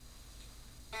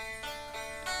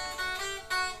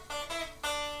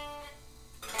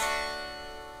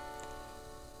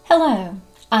Hello,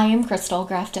 I am Crystal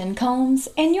Grafton Combs,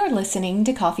 and you're listening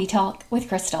to Coffee Talk with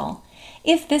Crystal.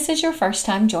 If this is your first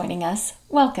time joining us,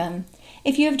 welcome.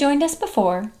 If you have joined us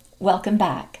before, welcome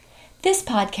back. This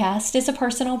podcast is a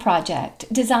personal project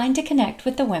designed to connect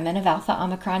with the women of Alpha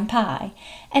Omicron Pi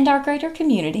and our greater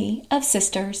community of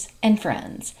sisters and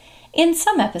friends. In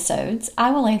some episodes,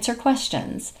 I will answer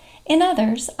questions. In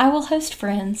others, I will host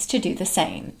friends to do the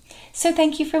same. So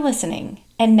thank you for listening.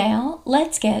 And now,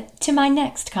 let's get to my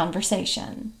next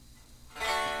conversation.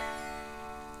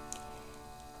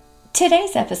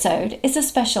 Today's episode is a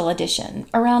special edition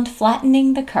around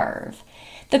flattening the curve.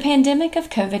 The pandemic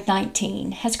of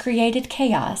COVID-19 has created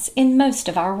chaos in most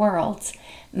of our worlds.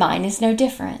 Mine is no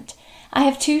different. I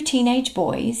have 2 teenage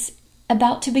boys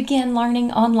about to begin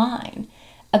learning online,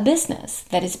 a business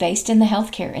that is based in the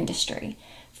healthcare industry,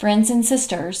 friends and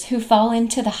sisters who fall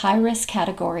into the high-risk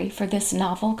category for this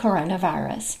novel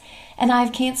coronavirus, and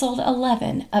I've canceled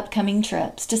 11 upcoming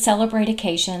trips to celebrate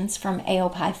occasions from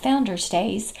AOPI Founders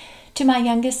Days to my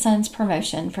youngest son's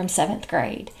promotion from 7th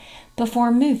grade,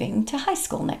 before moving to high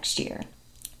school next year.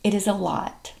 It is a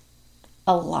lot.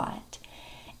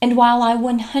 And while I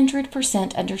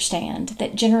 100% understand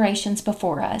that generations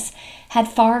before us had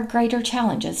far greater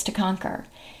challenges to conquer,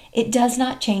 it does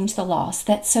not change the loss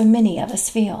that so many of us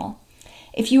feel.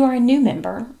 If you are a new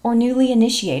member or newly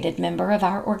initiated member of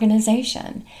our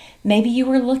organization, maybe you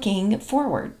are looking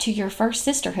forward to your first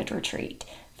sisterhood retreat,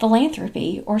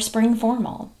 philanthropy, or spring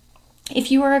formal. If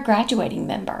you are a graduating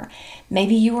member,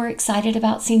 maybe you are excited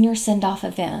about senior send-off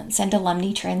events and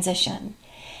alumni transition.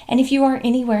 And if you are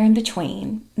anywhere in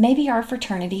between, maybe our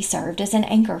fraternity served as an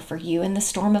anchor for you in the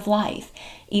storm of life,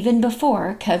 even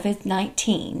before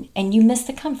COVID-19, and you miss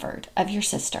the comfort of your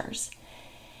sisters.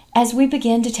 As we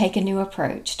begin to take a new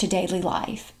approach to daily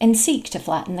life and seek to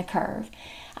flatten the curve,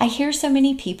 I hear so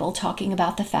many people talking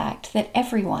about the fact that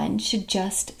everyone should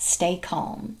just stay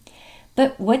calm.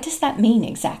 But what does that mean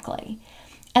exactly?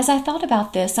 As I thought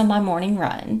about this on my morning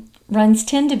runs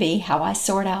tend to be how I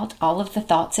sort out all of the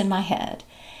thoughts in my head,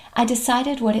 I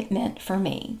decided what it meant for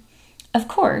me. Of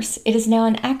course, it is now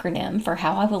an acronym for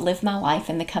how I will live my life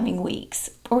in the coming weeks,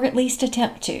 or at least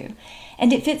attempt to,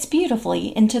 and it fits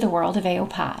beautifully into the world of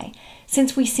AOPI,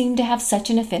 since we seem to have such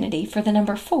an affinity for the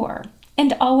number 4,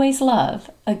 and always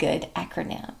love a good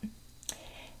acronym.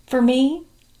 For me,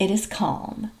 it is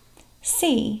CALM.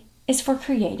 C is for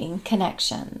creating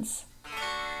connections.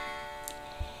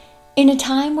 In a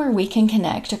time where we can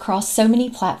connect across so many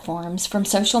platforms, from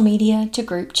social media to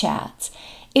group chats,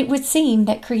 it would seem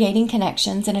that creating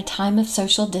connections in a time of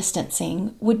social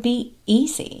distancing would be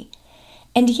easy.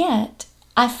 And yet,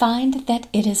 I find that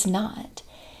it is not.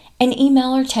 An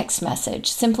email or text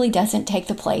message simply doesn't take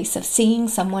the place of seeing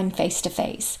someone face to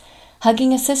face,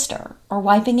 hugging a sister, or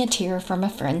wiping a tear from a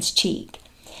friend's cheek.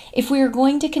 If we are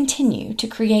going to continue to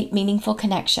create meaningful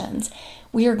connections,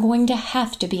 we are going to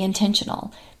have to be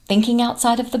intentional, thinking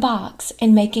outside of the box,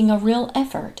 and making a real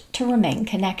effort to remain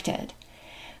connected.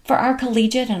 For our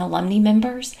collegiate and alumni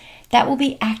members, that will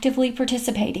be actively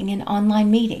participating in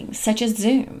online meetings such as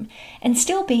Zoom, and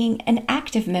still being an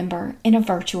active member in a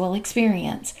virtual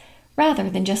experience, rather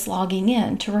than just logging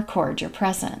in to record your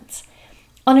presence.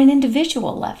 On an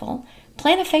individual level,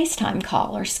 plan a FaceTime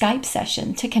call or Skype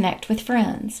session to connect with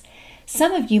friends.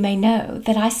 Some of you may know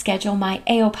that I schedule my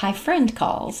AOPI friend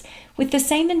calls with the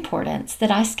same importance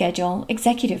that I schedule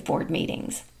executive board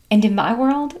meetings. And in my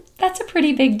world, that's a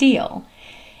pretty big deal.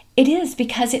 It is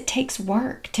because it takes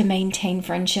work to maintain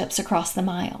friendships across the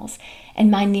miles,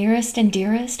 and my nearest and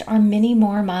dearest are many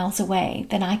more miles away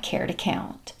than I care to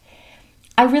count.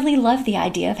 I really love the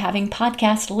idea of having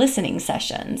podcast listening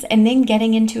sessions and then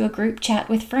getting into a group chat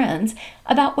with friends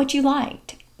about what you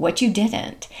liked, what you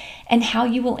didn't, and how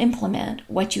you will implement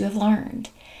what you have learned.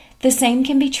 The same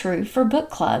can be true for book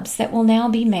clubs that will now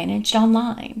be managed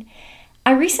online.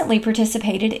 I recently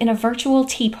participated in a virtual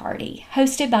tea party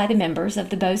hosted by the members of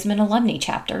the Bozeman Alumni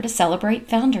Chapter to celebrate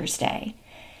Founders Day.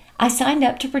 I signed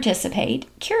up to participate,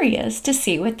 curious to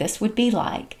see what this would be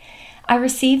like. I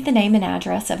received the name and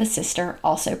address of a sister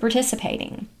also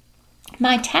participating.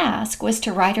 My task was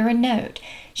to write her a note,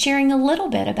 sharing a little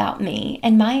bit about me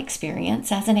and my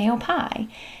experience as an AOPI,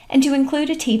 and to include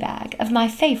a tea bag of my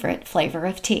favorite flavor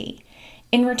of tea.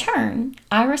 In return,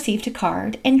 I received a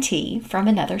card and tea from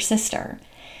another sister.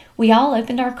 We all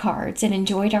opened our cards and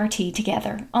enjoyed our tea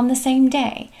together on the same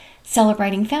day,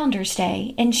 celebrating Founders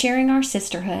Day and sharing our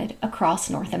sisterhood across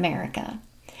North America.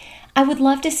 I would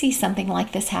love to see something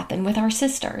like this happen with our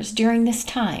sisters during this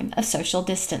time of social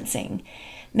distancing.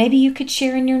 Maybe you could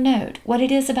share in your note what it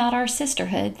is about our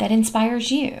sisterhood that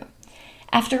inspires you.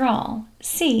 After all,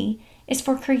 C is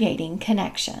for creating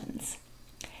connections.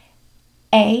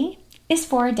 A is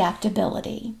for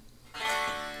adaptability.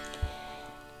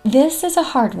 This is a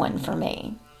hard one for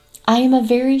me. I am a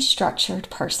very structured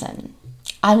person.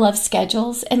 I love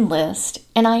schedules and lists,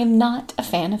 and I am not a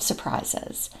fan of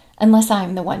surprises, unless I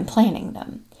am the one planning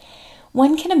them.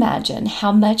 One can imagine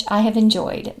how much I have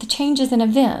enjoyed the changes in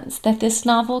events that this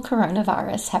novel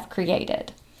coronavirus have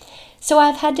created. So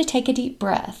I've had to take a deep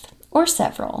breath, or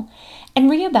several, and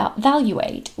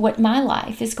reevaluate what my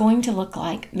life is going to look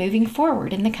like moving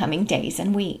forward in the coming days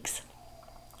and weeks.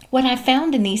 What I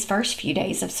found in these first few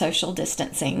days of social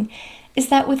distancing is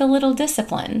that with a little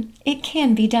discipline, it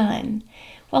can be done.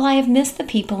 While I have missed the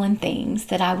people and things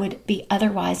that I would be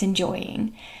otherwise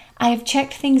enjoying, I have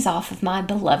checked things off of my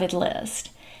beloved list.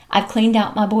 I've cleaned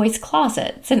out my boys'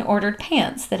 closets and ordered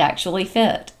pants that actually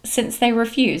fit, since they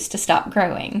refuse to stop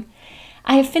growing.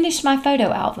 I have finished my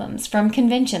photo albums from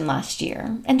convention last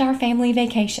year and our family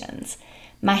vacations.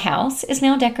 My house is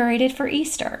now decorated for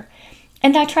Easter,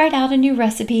 and I tried out a new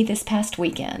recipe this past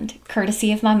weekend,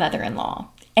 courtesy of my mother-in-law,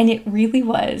 and it really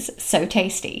was so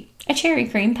tasty, a cherry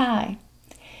cream pie.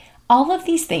 All of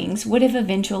these things would have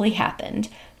eventually happened,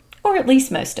 or at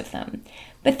least most of them,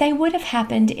 but they would have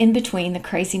happened in between the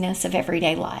craziness of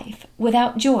everyday life,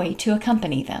 without joy to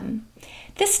accompany them.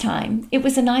 This time, it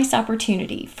was a nice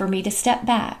opportunity for me to step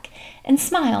back and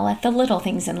smile at the little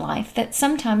things in life that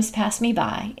sometimes pass me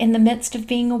by in the midst of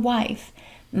being a wife,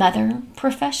 mother,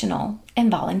 professional, and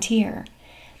volunteer.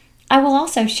 I will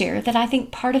also share that I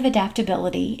think part of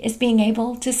adaptability is being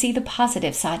able to see the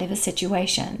positive side of a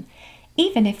situation,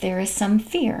 even if there is some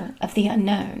fear of the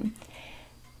unknown.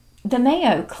 The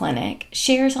Mayo Clinic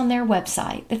shares on their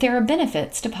website that there are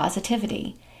benefits to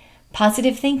positivity.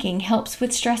 Positive thinking helps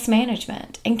with stress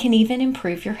management and can even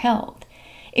improve your health.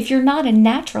 If you're not a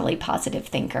naturally positive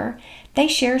thinker, they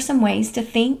share some ways to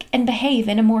think and behave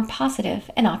in a more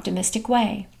positive and optimistic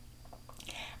way.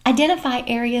 Identify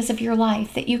areas of your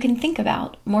life that you can think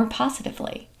about more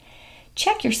positively.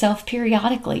 Check yourself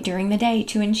periodically during the day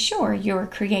to ensure you're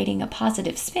creating a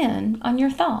positive spin on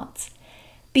your thoughts.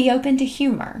 Be open to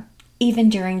humor, even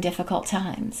during difficult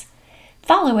times.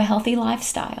 Follow a healthy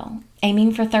lifestyle,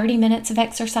 aiming for 30 minutes of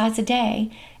exercise a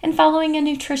day and following a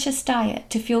nutritious diet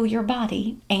to fuel your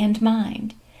body and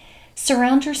mind.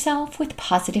 Surround yourself with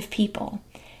positive people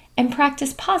and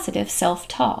practice positive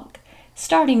self-talk,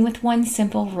 starting with one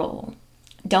simple rule.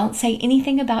 Don't say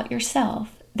anything about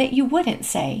yourself that you wouldn't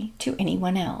say to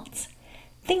anyone else.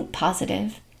 Think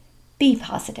positive, be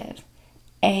positive.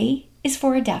 A is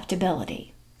for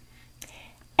adaptability.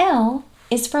 L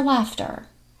is for laughter.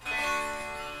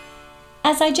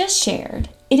 As I just shared,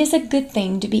 it is a good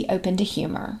thing to be open to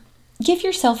humor. Give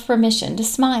yourself permission to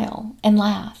smile and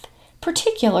laugh,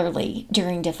 particularly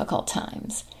during difficult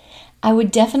times. I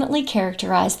would definitely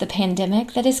characterize the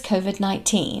pandemic that is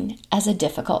COVID-19 as a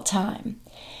difficult time.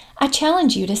 I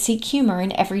challenge you to seek humor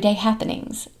in everyday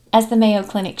happenings. As the Mayo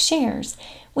Clinic shares,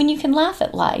 when you can laugh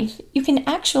at life, you can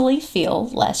actually feel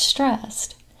less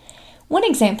stressed. One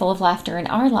example of laughter in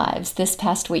our lives this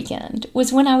past weekend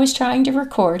was when I was trying to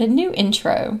record a new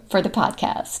intro for the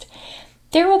podcast.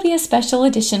 There will be a special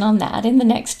edition on that in the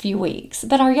next few weeks,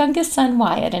 but our youngest son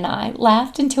Wyatt and I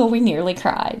laughed until we nearly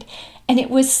cried, and it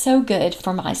was so good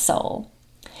for my soul.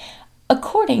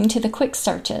 According to the quick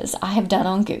searches I have done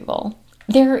on Google,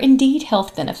 there are indeed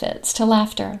health benefits to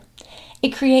laughter.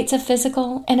 It creates a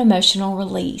physical and emotional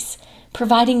release,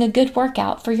 providing a good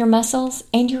workout for your muscles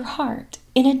and your heart,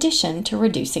 in addition to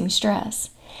reducing stress.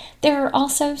 There are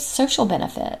also social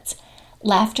benefits.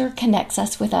 Laughter connects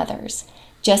us with others.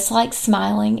 Just like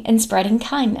smiling and spreading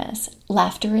kindness,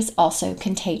 laughter is also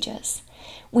contagious.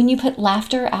 When you put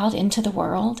laughter out into the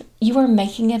world, you are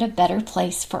making it a better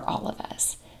place for all of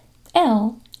us.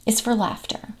 L is for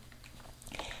laughter.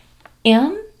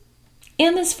 M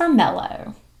is for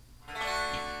mellow.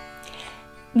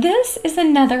 This is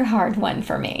another hard one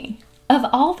for me. Of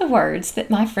all the words that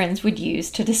my friends would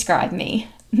use to describe me,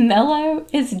 mellow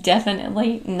is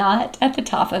definitely not at the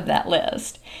top of that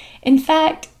list. In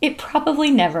fact, it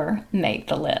probably never made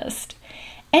the list.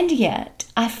 And yet,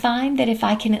 I find that if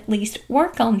I can at least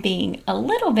work on being a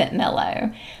little bit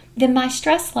mellow, then my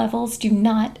stress levels do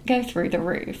not go through the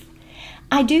roof.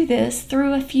 I do this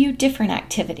through a few different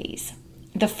activities.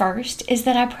 The first is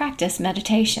that I practice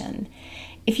meditation.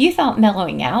 If you thought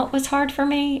mellowing out was hard for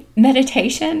me,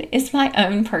 meditation is my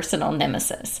own personal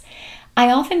nemesis.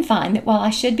 I often find that while I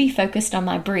should be focused on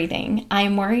my breathing, I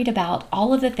am worried about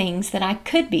all of the things that I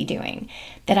could be doing,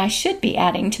 that I should be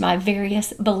adding to my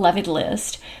various beloved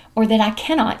list, or that I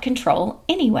cannot control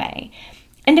anyway.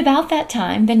 And about that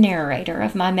time, the narrator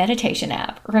of my meditation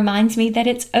app reminds me that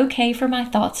it's okay for my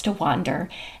thoughts to wander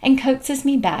and coaxes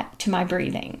me back to my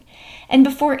breathing. And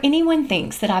before anyone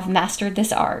thinks that I've mastered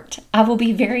this art, I will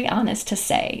be very honest to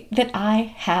say that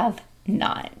I have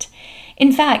not.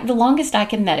 In fact, the longest I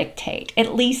can meditate,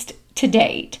 at least to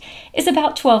date, is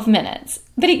about 12 minutes,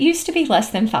 but it used to be less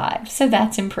than 5, so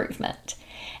that's improvement.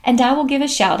 And I will give a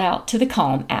shout out to the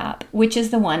Calm app, which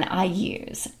is the one I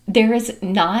use. There is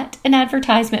not an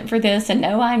advertisement for this, and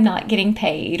no, I'm not getting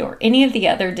paid or any of the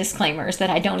other disclaimers that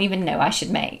I don't even know I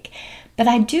should make. But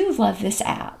I do love this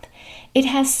app. It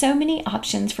has so many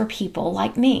options for people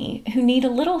like me who need a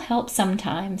little help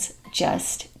sometimes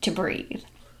just to breathe.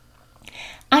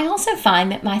 I also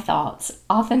find that my thoughts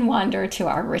often wander to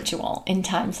our ritual in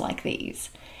times like these.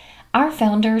 Our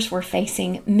founders were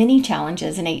facing many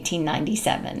challenges in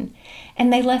 1897,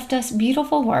 and they left us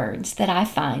beautiful words that I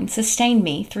find sustain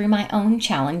me through my own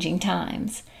challenging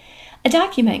times. A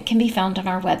document can be found on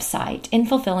our website in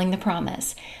Fulfilling the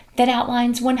Promise that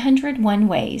outlines 101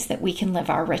 ways that we can live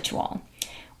our ritual.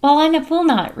 While I will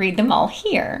not read them all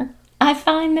here, I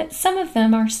find that some of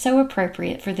them are so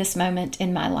appropriate for this moment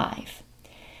in my life.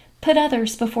 Put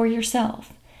others before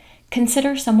yourself.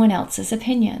 Consider someone else's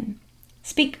opinion.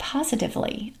 Speak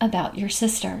positively about your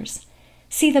sisters.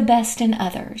 See the best in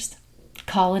others.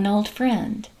 Call an old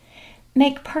friend.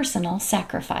 Make personal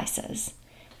sacrifices.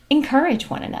 Encourage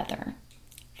one another.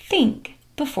 Think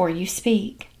before you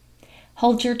speak.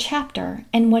 Hold your chapter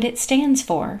and what it stands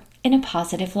for in a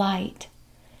positive light.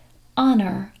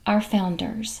 Honor our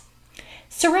founders.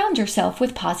 Surround yourself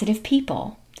with positive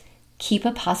people. Keep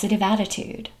a positive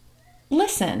attitude.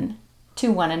 Listen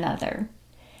to one another.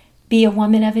 Be a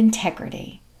woman of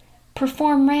integrity.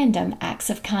 Perform random acts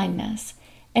of kindness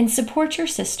and support your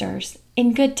sisters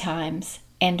in good times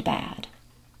and bad.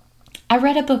 I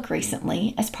read a book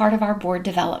recently as part of our board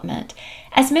development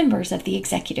as members of the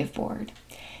executive board.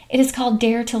 It is called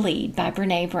Dare to Lead by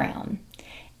Brené Brown.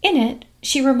 In it,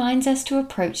 she reminds us to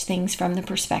approach things from the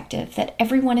perspective that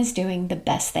everyone is doing the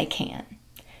best they can.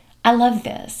 I love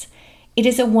this. It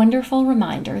is a wonderful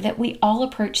reminder that we all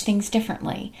approach things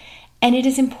differently, and it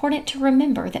is important to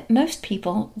remember that most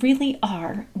people really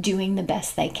are doing the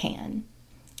best they can.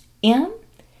 M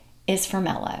is for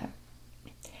mellow.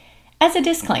 As a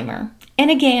disclaimer, and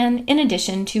again, in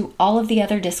addition to all of the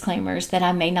other disclaimers that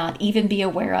I may not even be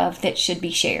aware of that should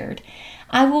be shared,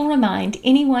 I will remind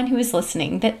anyone who is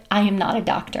listening that I am not a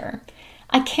doctor.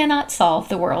 I cannot solve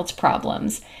the world's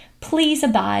problems. Please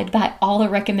abide by all the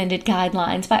recommended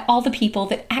guidelines by all the people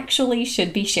that actually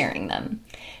should be sharing them.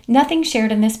 Nothing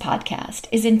shared in this podcast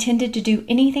is intended to do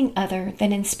anything other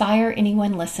than inspire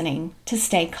anyone listening to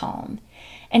stay calm.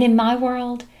 And in my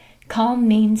world, calm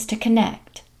means to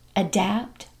connect,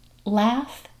 adapt,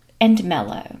 laugh, and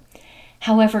mellow.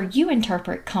 However you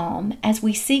interpret calm as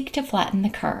we seek to flatten the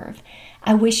curve,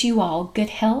 I wish you all good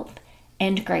health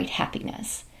and great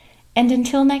happiness. And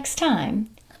until next time,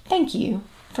 thank you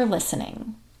for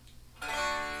listening.